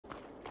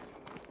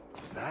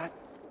that?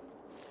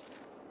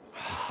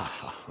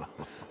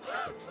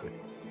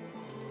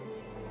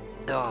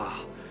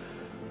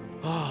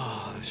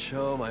 Oh, the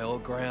show my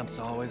old Gramps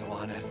always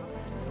wanted.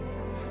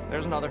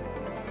 There's another.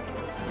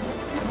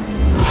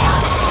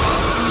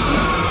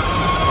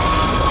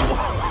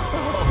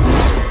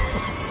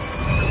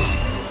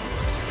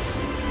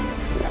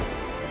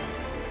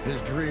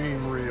 His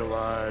dream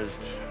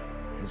realized,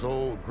 his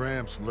old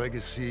Gramps'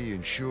 legacy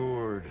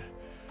ensured.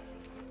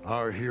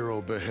 Our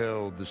hero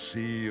beheld the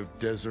sea of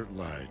desert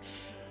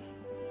lights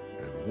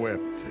and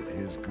wept at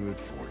his good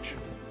fortune.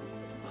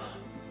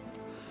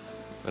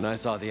 When I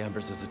saw the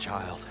Embers as a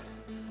child,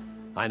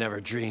 I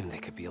never dreamed they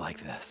could be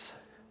like this.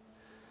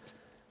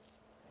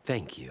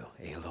 Thank you,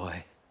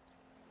 Aloy.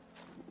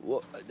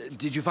 Well,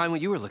 did you find what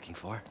you were looking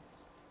for?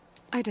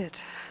 I did.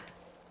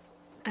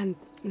 And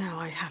now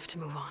I have to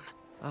move on.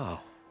 Oh.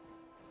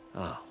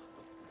 Well,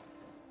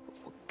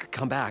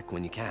 come back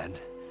when you can.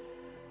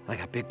 I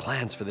got big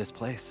plans for this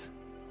place.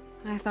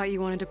 I thought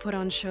you wanted to put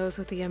on shows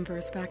with the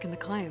Embers back in the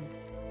Claim.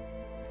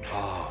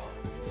 Oh,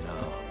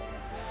 no.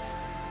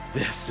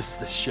 This is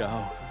the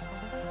show.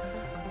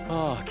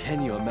 Oh,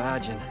 can you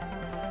imagine?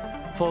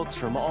 Folks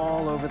from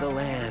all over the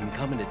land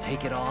coming to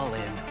take it all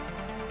in.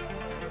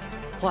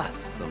 Plus,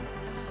 some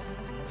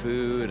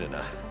food and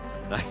a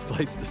nice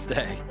place to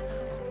stay.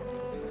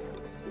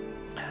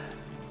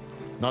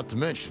 Not to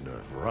mention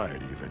a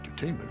variety of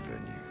entertainment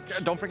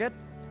venues. Don't forget,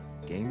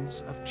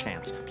 games of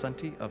chance.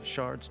 Plenty of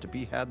shards to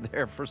be had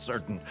there for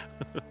certain.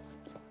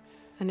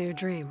 A new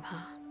dream,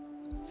 huh?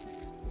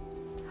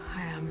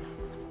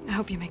 I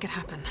hope you make it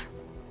happen.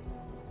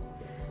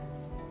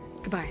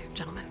 Goodbye,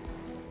 gentlemen.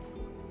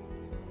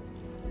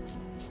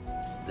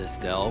 This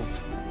delve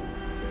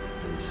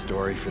is a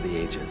story for the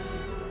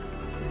ages.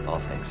 All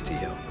thanks to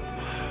you.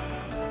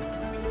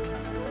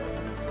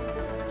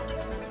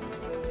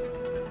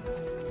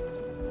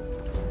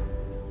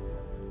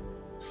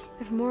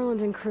 If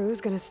Morland and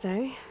crew's gonna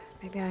stay,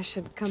 maybe I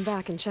should come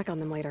back and check on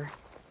them later.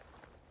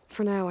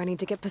 For now, I need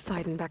to get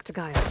Poseidon back to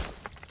Gaia.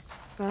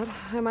 But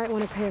I might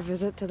want to pay a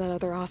visit to that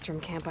other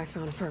Ostrom camp I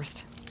found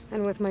first.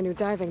 And with my new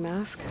diving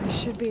mask, I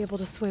should be able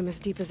to swim as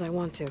deep as I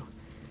want to.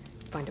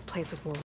 Find a place with more